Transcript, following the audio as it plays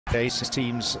His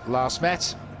teams last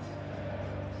met.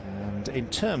 And in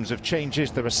terms of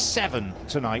changes, there are 7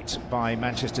 tonight by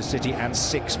Manchester City and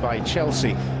 6 by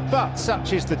Chelsea. But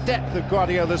such is the depth of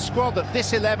Guardiola's squad that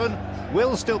this 11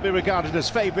 will still be regarded as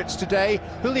favourites today.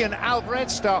 Julian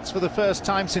Alvarez starts for the first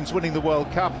time since winning the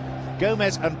World Cup.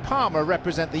 Gomez and Palmer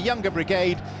represent the younger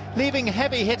brigade, leaving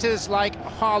heavy hitters like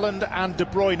Haaland and De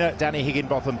Bruyne, Danny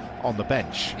Higginbotham, on the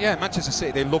bench. Yeah, Manchester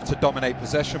City, they love to dominate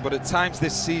possession, but at times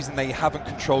this season they haven't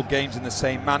controlled games in the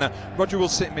same manner. Roger will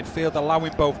sit in midfield,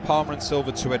 allowing both Palmer and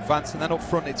Silva to advance, and then up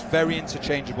front it's very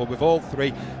interchangeable, with all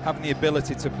three having the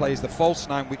ability to play as the false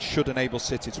nine, which should enable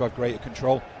City to have greater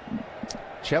control.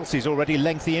 Chelsea's already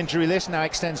lengthy injury list now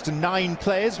extends to 9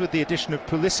 players, with the addition of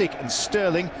Pulisic and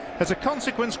Sterling. As a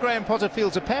consequence, Graham Potter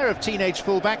fields a pair of teenage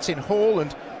fullbacks in Hall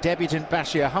and debutant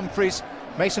Bashir Humphreys.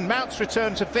 Mason Mount's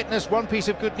return to fitness, one piece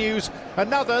of good news.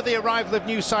 Another, the arrival of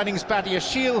new signings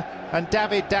Badiashile and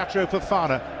David Datro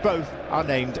Fofana. Both are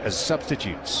named as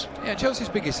substitutes. Yeah, Chelsea's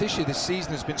biggest issue this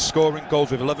season has been scoring goals,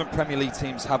 with 11 Premier League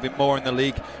teams having more in the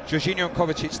league. Jorginho and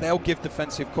Kovacic, they'll give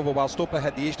defensive cover, whilst up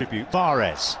ahead the issue.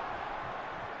 Mahrez.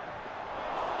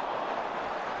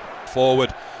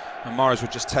 Forward, and Mahrez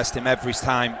would just test him every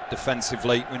time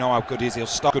defensively. We know how good he is. He'll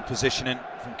start good positioning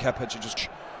from Kepa to just,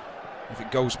 if it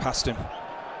goes past him.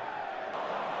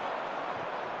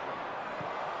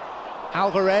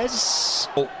 Alvarez.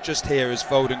 Just here as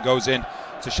Foden goes in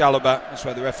to Chalobah. That's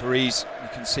where the referees, you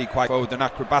can see quite Foden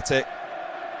acrobatic.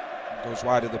 Goes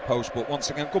wide of the post, but once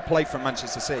again, good play from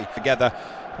Manchester City together.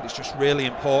 But it's just really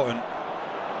important.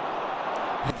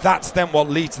 And that's then what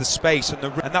leads the space, and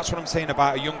that's what I'm saying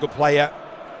about a younger player.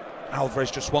 Alvarez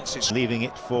just wants it. Leaving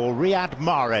it for Riyad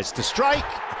Mahrez to strike,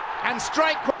 and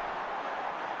strike.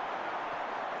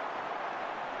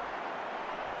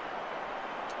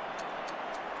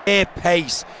 Air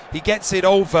pace, he gets it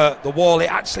over the wall.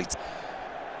 It actually,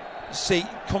 see,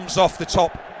 comes off the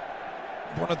top.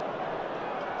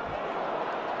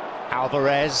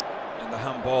 Alvarez. And the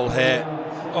handball here.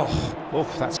 Oh,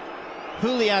 that's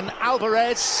Julian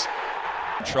Alvarez.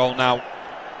 Control now.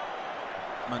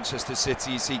 Manchester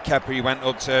City, you see Kepa, he went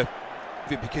up to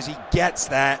it because he gets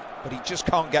there, but he just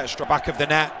can't get a strike back of the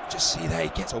net. Just see there, he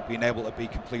gets up, being able to be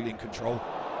completely in control.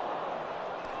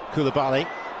 Koulibaly.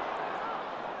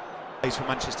 Plays for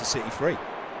Manchester City free.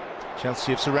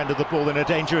 Chelsea have surrendered the ball in a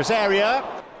dangerous area.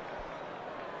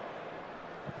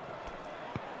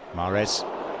 Mahrez.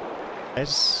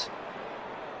 It's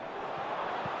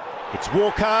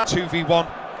Walker. 2v1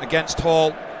 against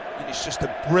Hall, and it's just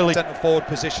a brilliant centre forward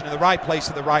position in the right place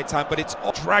at the right time, but it's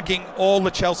dragging all the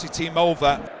Chelsea team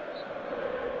over.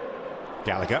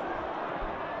 Gallagher.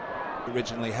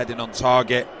 Originally heading on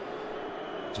target.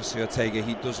 Just see Ortega,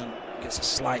 he gets the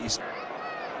slightest.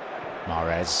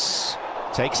 Mahrez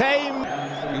takes aim.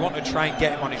 We want to try and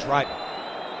get him on his right.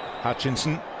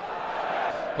 Hutchinson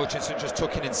Just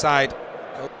took it inside.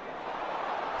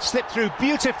 Slipped through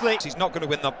beautifully. He's not going to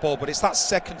win that ball, but it's that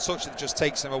second touch that just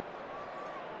takes him away.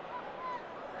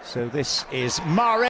 So this is Mahrez.